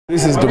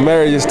This is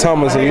Demarius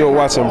Thomas, and you're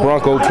watching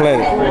Bronco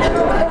Planet.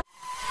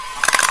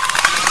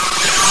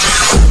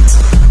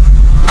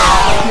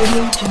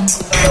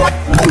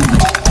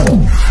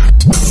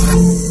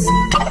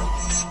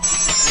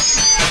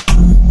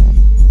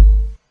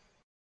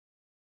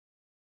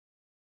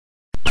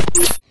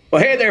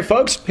 Well, hey there,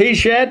 folks. He's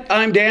Shad.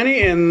 I'm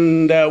Danny,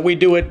 and we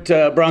do it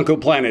Bronco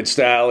Planet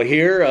style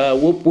here.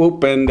 Whoop,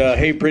 whoop, and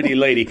hey, pretty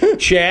lady.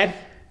 Shad,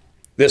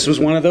 this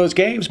was one of those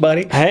games,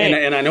 buddy.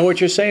 Hey. And I know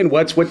what you're saying.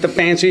 What's with the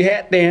fancy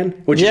hat, Dan?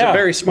 Which is a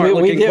very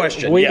smart-looking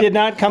question. We did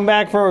not come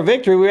back from a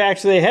victory. We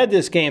actually had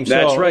this game. So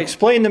That's right.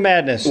 Explain the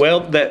madness.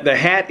 Well, the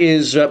hat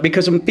is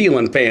because I'm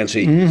feeling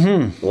fancy.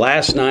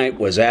 Last night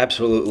was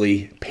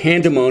absolutely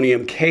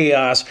pandemonium,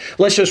 chaos.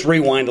 Let's just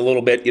rewind a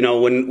little bit. You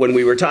know, when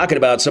we were talking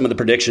about some of the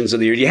predictions of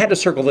the year, you had to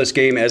circle this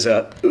game as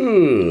a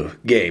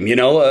game. You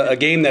know, a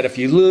game that if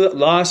you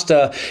lost,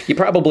 you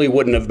probably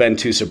wouldn't have been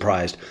too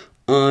surprised.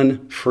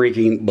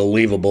 Unfreaking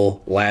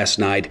believable last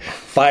night.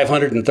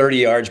 530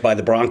 yards by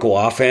the Bronco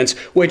offense,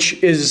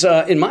 which is,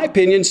 in my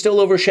opinion, still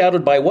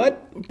overshadowed by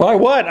what? By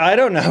what? I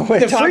don't know.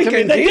 The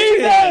freaking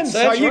defense.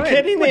 Are you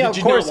kidding me? Of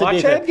course, did you not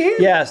watch that game?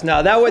 Yes. No.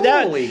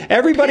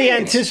 Everybody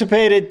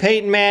anticipated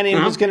Peyton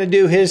Manning was going to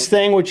do his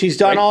thing, which he's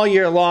done all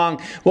year long.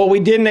 What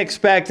we didn't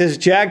expect is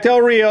Jack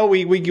Del Rio.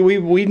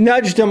 We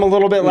nudged him a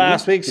little bit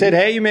last week. Said,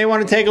 hey, you may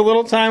want to take a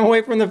little time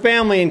away from the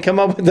family and come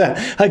up with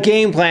a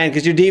game plan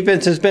because your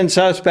defense has been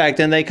suspect.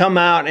 And they come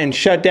out and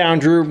shut down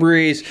Drew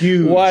Brees.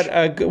 Huge. What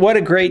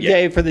a great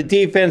day for the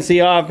defense, the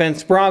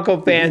offense.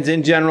 Bronco fans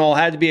in general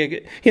had to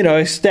be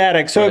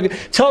ecstatic. So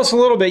tell us a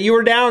little bit. You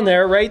were down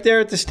there, right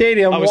there at the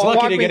stadium. I was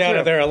lucky to get out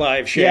of there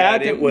alive,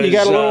 Shad. Yeah, you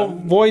got a little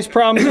voice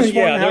problem this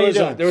morning. How you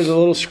doing? There was a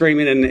little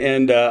screaming,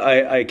 and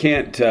I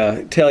can't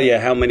tell you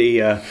how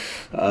many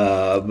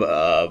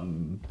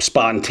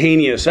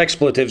spontaneous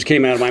expletives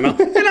came out of my mouth.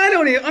 And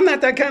I'm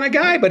not that kind of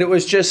guy, but it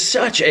was just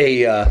such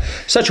a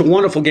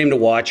wonderful game to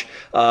watch.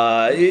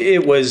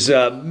 It was,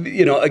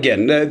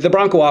 again, the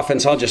Bronco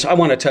offense, I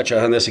want to touch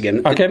on this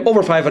again. Okay.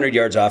 Over 500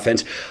 yards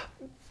offense.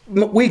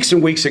 Weeks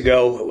and weeks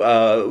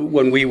ago,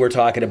 when we were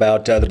talking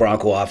about the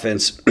Bronco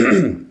offense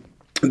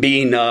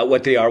being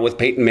what they are with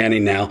Peyton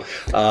Manning now,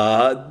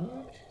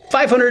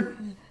 500,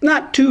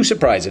 not too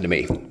surprising to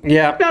me.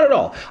 Yeah. Not at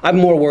all. I'm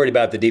more worried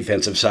about the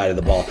defensive side of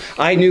the ball.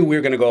 I knew we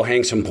were going to go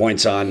hang some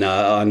points on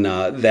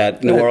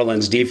that New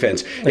Orleans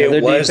defense.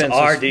 It was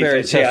our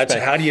defense. Yeah, it's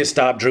how do you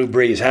stop Drew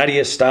Brees? How do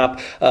you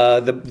stop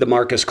the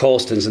Marcus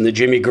Colstons and the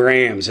Jimmy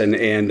Grahams?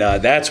 And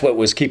that's what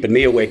was keeping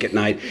me awake at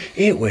night.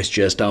 It was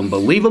just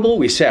unbelievable.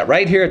 We sat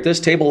right here at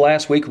this table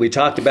last week. We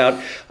talked about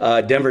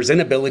Denver's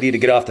inability to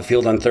get off the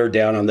field on third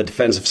down on the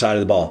defensive side of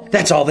the ball.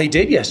 That's all they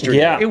did yesterday.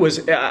 Yeah. It was...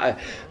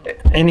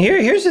 and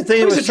here's the thing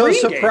that was so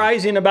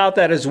surprising about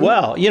that as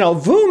well. You know,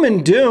 Voom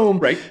and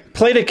Doom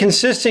played a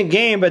consistent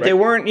game, but they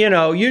weren't,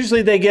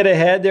 usually they get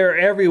ahead. They're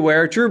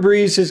everywhere. Drew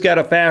Brees has got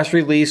a fast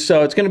release,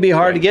 so it's going to be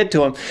hard to get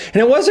to him. And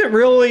it wasn't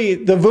really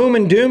the Voom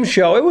and Doom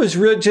show. It was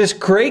just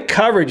great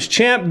coverage.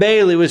 Champ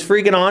Bailey was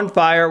freaking on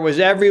fire, was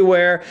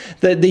everywhere.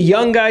 The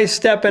young guys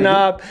stepping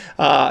up,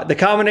 the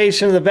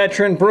combination of the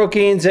veteran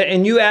Brookings,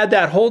 and you add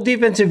that whole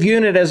defensive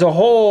unit as a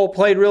whole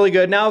played really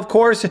good. Now, of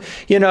course,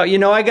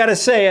 I got to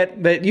say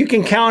it, but you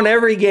can count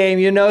every game.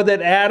 You know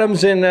that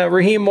Adams and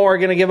Raheem Moore are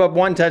going to give up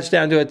one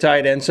touchdown to a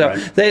tight end. So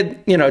they,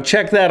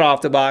 check that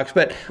off the box.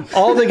 But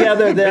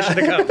altogether, mission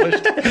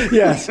accomplished.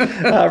 Yes,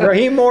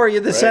 Raheem Moore,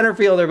 you're the center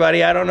fielder,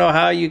 buddy. I don't know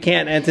how you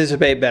can't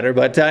anticipate better.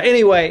 But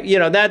anyway,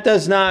 that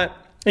does not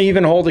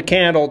even hold a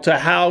candle to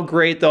how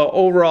great the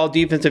overall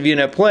defensive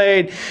unit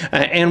played.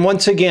 And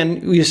once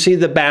again, you see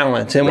the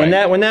balance. And when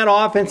that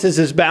offense is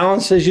as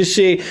balanced as you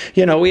see,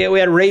 we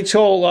had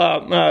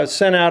Rachel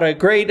sent out a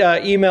great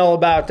email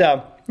about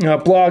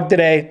blog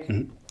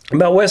today.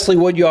 About Wesley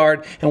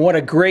Woodyard and what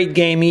a great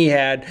game he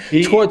had.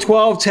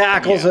 12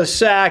 tackles, a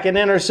sack, an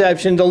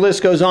interception. The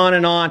list goes on.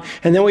 And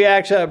then we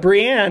actually,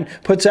 Brianne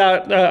puts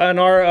out on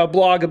our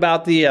blog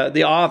about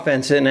the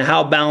offense and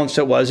how balanced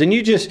it was. And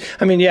you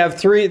have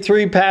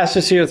three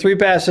passes here, three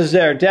passes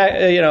there.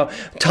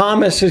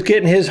 Thomas is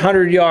getting his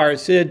 100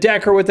 yards.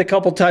 Decker with a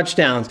couple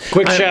touchdowns.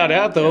 Quick shout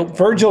out though,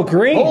 Virgil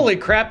Green. Holy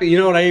crap! You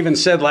know what I even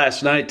said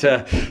last night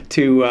to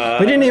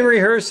we didn't even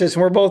rehearse this,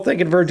 and we're both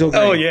thinking Virgil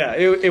Green. Oh yeah,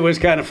 it was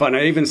kind of fun.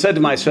 I even said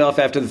to myself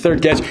after the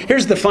third catch,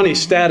 here's the funny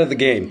stat of the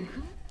game.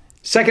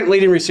 Second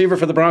leading receiver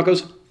for the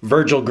Broncos,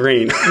 Virgil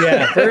Green.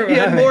 Yeah. He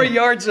had more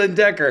yards than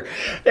Decker.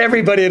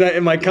 Everybody,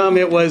 and my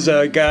comment was,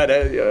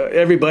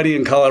 everybody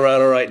in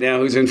Colorado right now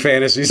who's in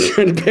fantasy is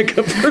trying to pick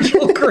up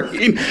Virgil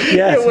Green.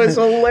 Yes. It was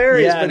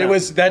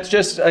hilarious. That's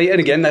just, and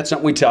again, that's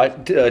something we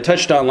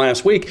touched on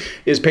last week,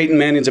 is Peyton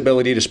Manning's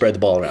ability to spread the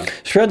ball around.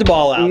 Spread the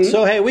ball out.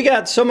 So, hey, we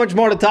got so much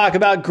more to talk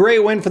about. Great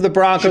win for the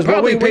Broncos. Should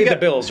probably pay the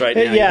bills right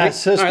now. Yeah,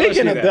 so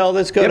speaking of Bill,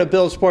 let's go to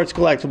Bill Sports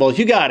Collectibles.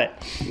 You got it.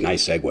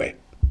 Nice segue.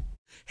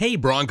 Hey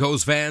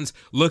Broncos fans,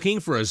 looking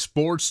for a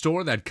sports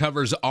store that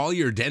covers all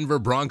your Denver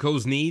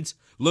Broncos needs?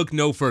 Look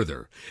no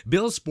further.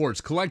 Bill's Sports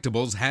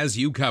Collectibles has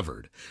you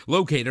covered.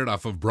 Located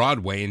off of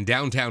Broadway in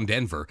downtown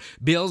Denver,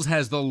 Bill's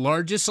has the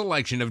largest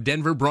selection of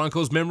Denver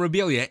Broncos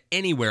memorabilia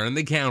anywhere in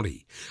the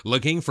county.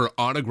 Looking for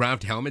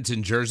autographed helmets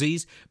and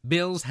jerseys?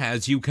 Bill's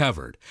has you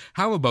covered.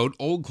 How about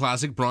old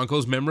classic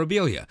Broncos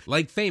memorabilia,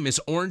 like famous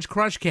Orange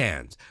Crush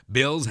cans?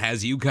 Bill's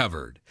has you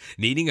covered.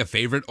 Needing a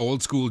favorite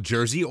old school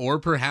jersey or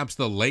perhaps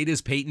the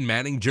latest Peyton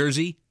Manning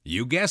jersey?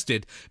 You guessed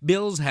it,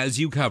 Bill's has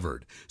you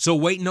covered. So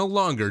wait no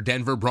longer,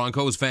 Denver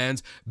Broncos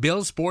fans.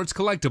 Bill's Sports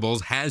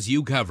Collectibles has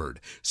you covered,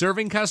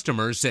 serving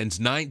customers since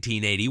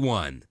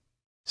 1981.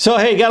 So,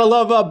 hey, got to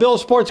love Bill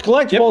Sports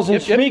Collectibles.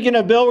 And speaking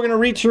of Bill, we're going to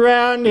reach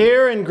around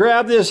here and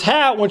grab this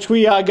hat, which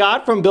we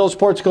got from Bill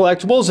Sports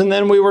Collectibles. And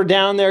then we were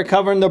down there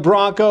covering the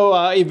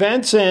Bronco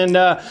events. And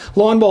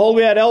lo and behold,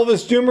 we had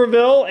Elvis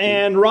Dumerville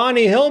and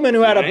Ronnie Hillman,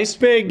 who had a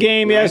big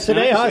game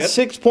yesterday.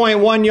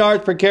 6.1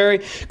 yards per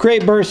carry.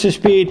 Great burst of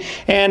speed.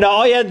 And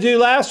all you had to do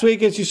last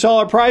week, as you saw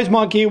our prize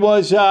monkey,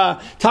 was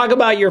talk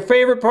about your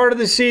favorite part of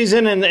the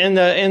season and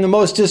the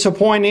most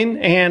disappointing.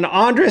 And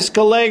Andres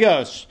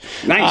Gallegos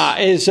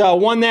is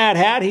won that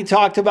hat. He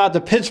talked about the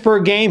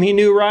Pittsburgh game. He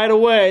knew right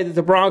away that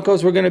the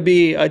Broncos were going to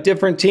be a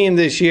different team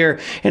this year,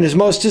 and his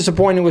most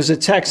disappointing was the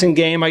Texan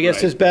game. I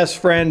guess his best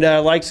friend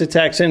likes the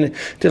Texan,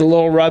 did a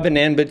little rubbing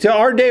in, but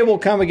our day will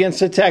come against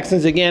the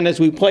Texans again as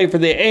we play for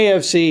the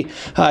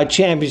AFC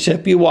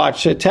Championship. You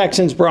watch, the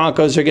Texans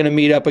Broncos are going to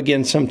meet up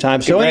again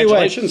sometime. So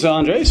congratulations,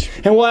 Andres.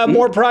 And we'll have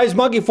more prize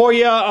monkey for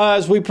you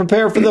as we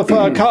prepare for the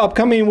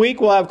upcoming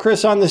week. We'll have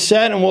Chris on the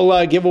set, and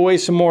we'll give away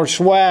some more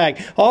swag.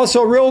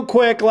 Also, real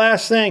quick,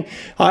 last thing.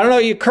 I don't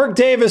know, Kirk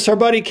Davis, our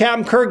buddy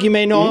Captain Kirk, you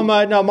may know him,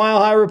 Mile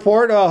High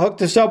Report,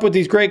 hooked us up with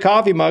these great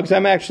coffee mugs.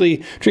 I'm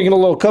actually drinking a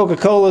little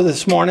Coca-Cola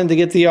this morning to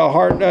get the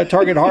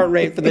target heart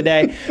rate for the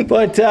day.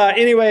 But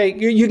anyway,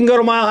 you can go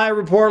to Mile High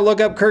Report,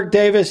 look up Kirk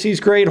Davis. He's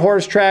great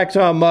horse tracks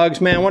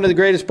mugs, man. One of the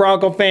greatest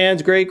Bronco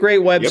fans, great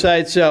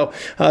website. So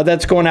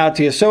that's going out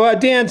to you. So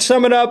Dan,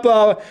 sum it up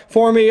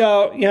for me. You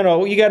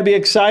got to be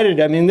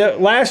excited. I mean,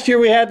 last year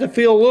we had to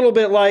feel a little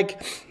bit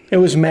like it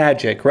was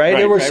magic, right?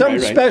 There was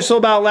something special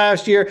about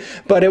last year,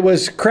 but it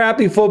was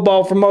crappy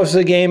football for most of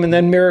the game and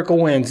then miracle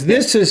wins.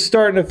 This is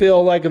starting to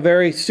feel like a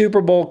very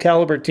Super Bowl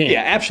caliber team.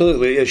 Yeah,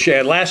 absolutely,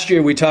 Shad. Last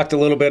year we talked a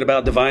little bit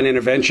about divine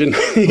intervention,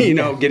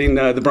 getting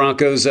the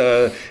Broncos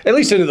at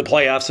least into the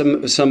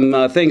playoffs.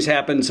 Some things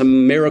happened,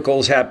 some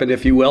miracles happened,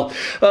 if you will.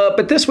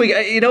 But this week,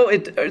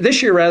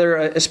 this year rather,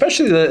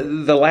 especially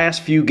the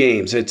last few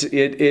games,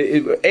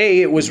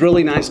 it was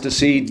really nice to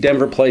see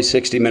Denver play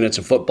 60 minutes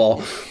of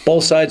football,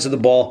 both sides of the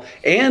ball.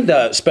 And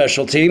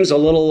special teams, a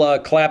little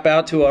clap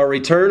out to our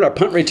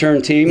punt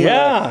return team.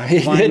 Yeah, he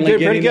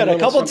did pretty good. A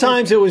couple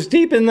times it was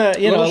deep in the,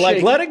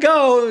 like let it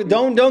go,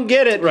 don't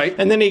get it. Right.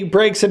 And then he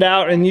breaks it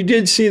out, and you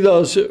did see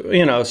those,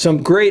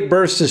 some great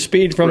bursts of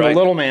speed from the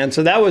little man.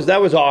 So that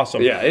was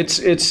awesome. Yeah,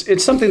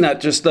 it's something that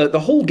just the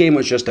whole game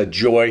was just a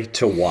joy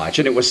to watch,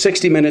 and it was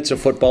 60 minutes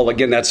of football.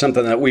 Again, that's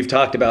something that we've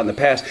talked about in the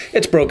past.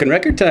 It's broken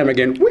record time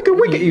again.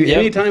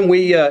 Anytime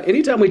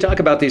we talk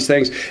about these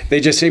things, they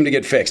just seem to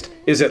get fixed.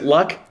 Is it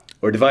luck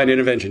or divine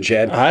intervention,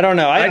 Chad? I don't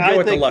know.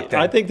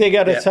 I think they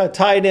got it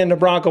tied into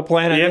Bronco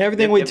Planet. And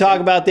everything we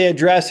talk about, they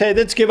address. Hey,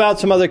 let's give out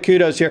some other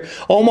kudos here.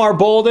 Omar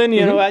Bolden,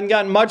 hadn't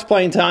gotten much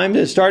playing time,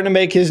 is starting to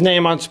make his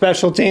name on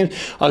special teams.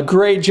 A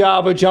great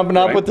job of jumping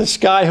up with the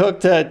sky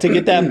hook to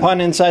get that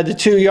punt inside the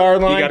 2-yard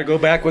line. You got to go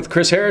back with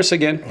Chris Harris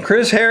again.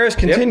 Chris Harris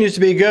continues to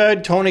be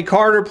good. Tony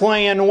Carter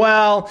playing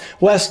well.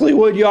 Wesley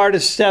Woodyard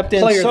has stepped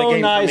in so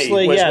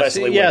nicely.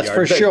 Yes,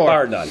 for sure.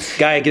 Bar none.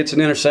 Guy gets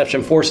an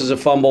interception, forces a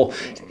fumble,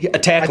 a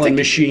tackling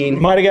machine.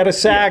 Might have got a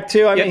sack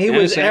too. I mean, he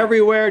was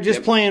everywhere,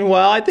 just playing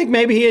well. I think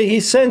maybe he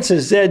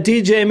senses that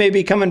DJ may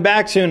be coming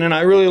back soon, and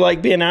I really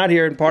like being out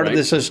here and part of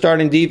this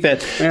starting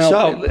defense.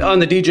 So on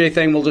the DJ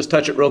thing, we'll just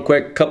touch it real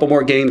quick. A couple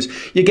more games,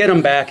 you get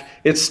him back.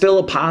 It's still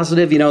a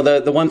positive.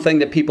 The one thing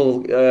that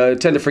people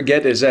tend to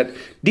forget is that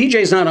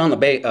DJ's not on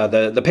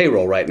the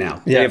payroll right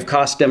now. They have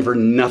cost Denver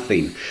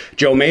nothing.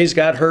 Joe Mays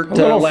got hurt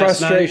last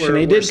frustration.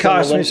 night. He did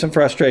cost me some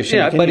frustration.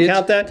 Yeah, Can you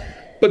count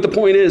that? But the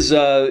point is,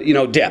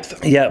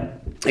 depth. Yeah.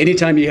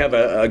 Anytime you have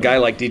a guy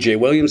like DJ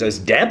Williams as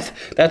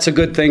depth, that's a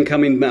good thing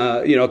coming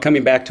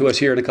back to us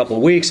here in a couple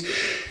of weeks.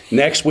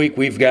 Next week,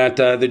 we've got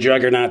the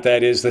juggernaut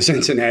that is the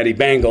Cincinnati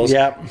Bengals.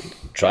 Yep.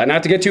 Try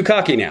not to get too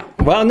cocky now.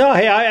 Well, no.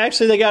 Hey,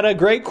 actually, they got a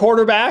great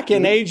quarterback,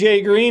 and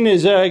A.J. Green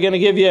is going to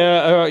give you.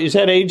 Is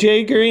that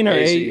A.J. Green or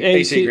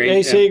A.C. Green?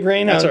 A.C.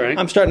 Green. That's all right.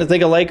 I'm starting to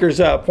think of Lakers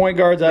point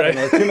guards. I don't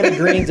know. Too many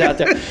greens out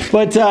there.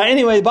 But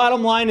anyway,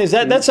 bottom line is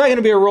that's not going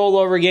to be a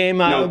rollover game.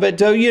 No.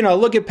 But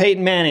look at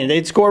Peyton Manning.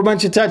 They'd score a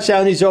bunch of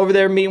touchdowns. He's over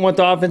there meeting with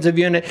the offensive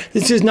unit.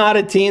 This is not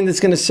a team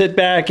that's going to sit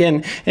back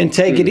and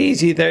take it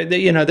easy.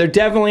 They're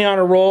definitely on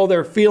a roll.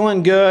 They're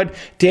feeling good.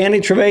 Danny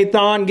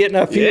Trevathan getting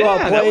a few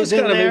plays in there. That was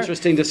kind of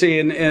interesting to see,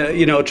 and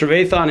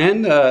Trevathan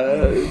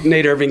and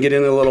Nate Irving get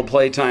in a little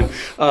play time.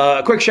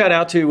 Quick shout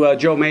out to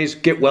Joe Mays.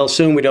 Get well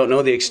soon. We don't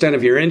know the extent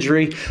of your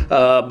injury,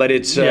 but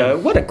it's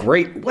what a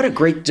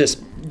great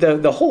just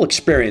the whole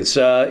experience,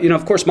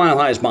 of course, Mile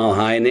High is Mile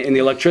High, and the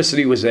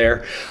electricity was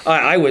there.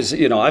 I was,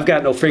 I've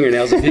got no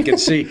fingernails, if you can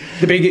see.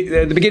 The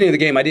beginning of the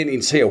game, I didn't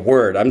even say a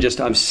word. I'm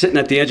sitting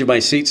at the edge of my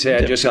seat,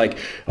 saying, just like,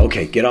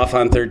 okay, get off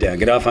on third down,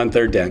 get off on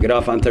third down, get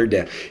off on third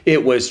down.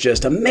 It was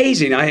just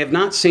amazing. I have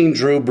not seen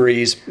Drew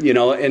Brees,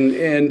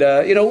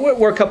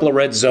 we're a couple of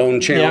Red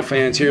Zone channel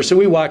fans here, so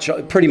we watch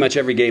pretty much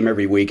every game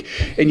every week,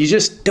 and you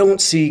just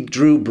don't see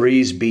Drew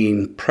Brees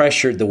being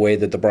pressured the way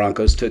that the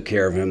Broncos took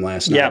care of him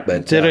last night. Yeah,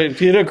 but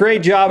did a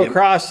great job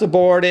across the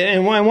board.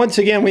 And once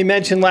again, we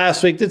mentioned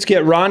last week, let's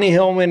get Ronnie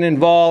Hillman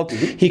involved.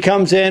 He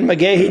comes in,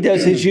 McGahee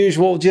does his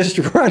usual, just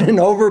running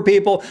over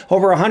people,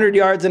 over 100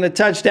 yards and a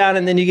touchdown,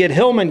 and then you get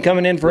Hillman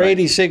coming in for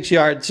 86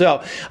 yards.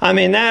 So, I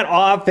mean, that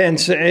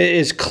offense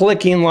is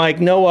clicking like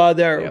no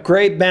other.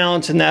 Great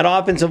balance, and that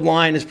offensive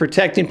line is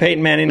protecting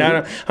Peyton Manning. I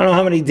don't know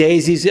how many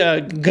days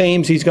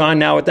games he's gone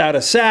now without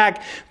a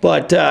sack,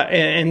 but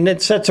and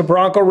it sets a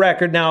Bronco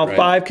record now,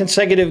 5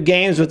 consecutive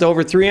games with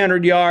over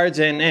 300 yards,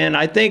 and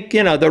I think,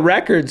 the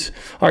records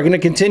are going to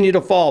continue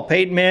to fall.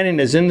 Peyton Manning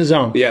is in the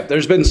zone. Yeah,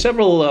 there's been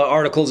several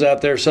articles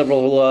out there,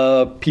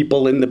 several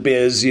people in the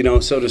biz,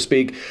 so to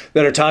speak,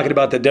 that are talking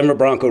about the Denver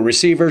Bronco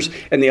receivers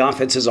and the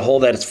offense as a whole,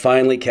 that it's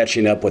finally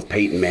catching up with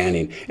Peyton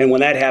Manning. And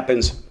when that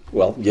happens,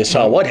 well, you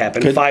saw what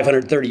happened,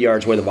 530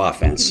 yards worth of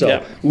offense.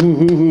 So,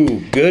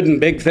 good and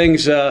big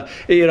things, and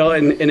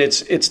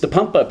it's the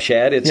pump-up,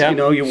 Chad. It's,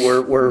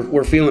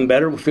 we're feeling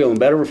better, we're feeling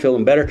better, we're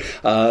feeling better.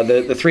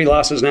 The 3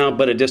 losses now,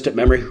 but a distant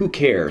memory. Who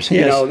cares?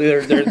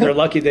 They're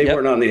lucky they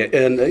weren't on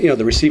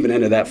the receiving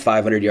end of that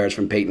 500 yards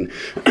from Peyton.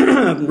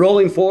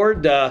 Rolling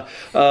forward,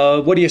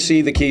 what do you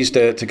see the keys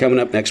to coming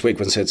up next week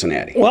with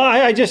Cincinnati? Well,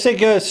 I just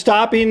think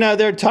stopping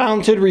their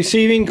talented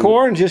receiving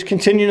core and just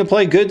continuing to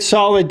play good,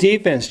 solid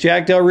defense.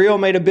 Jack Del Rio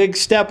made a big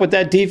step with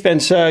that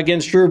defense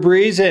against Drew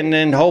Brees,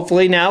 and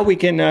hopefully now we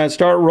can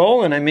start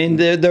rolling. I mean,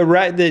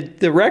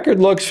 the record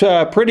looks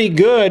pretty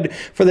good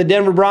for the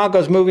Denver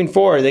Broncos moving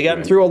forward. They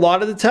got through a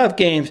lot of the tough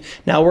games.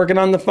 Now working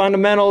on the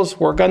fundamentals,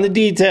 work on the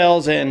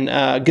details,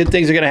 and good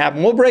things are going to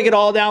happen. We'll break it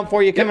all down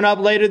for you coming up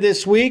later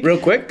this week. Real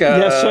quick,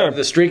 yes, sir.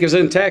 The streak is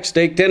intact.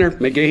 Steak dinner.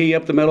 McGahee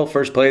up the middle.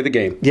 First play of the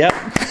game. Yep.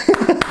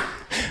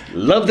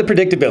 Love the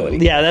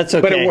predictability. Yeah, that's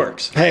okay. But it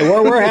works. Hey,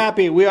 we're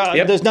happy.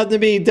 There's nothing to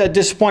be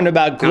disappointed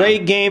about.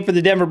 Great game for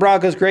the Denver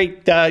Broncos.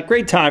 Great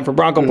time for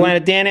Bronco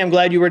Planet. Danny, I'm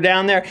glad you were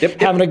down there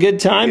having a good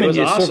time, and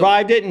you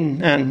survived it,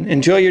 and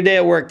enjoy your day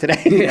at work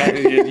today.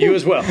 Yeah, you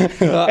as well.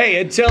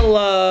 Hey,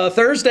 until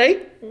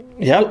Thursday.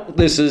 Yep.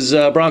 This is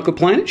Bronco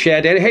Planet.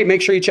 Chad, Danny. Hey,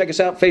 make sure you check us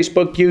out.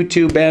 Facebook,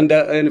 YouTube, and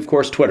of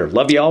course, Twitter.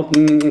 Love y'all.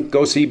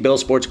 Go see Bill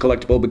Sports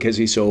Collectible because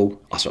he's so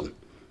awesome.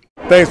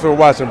 Thanks for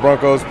watching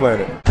Broncos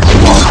Planet.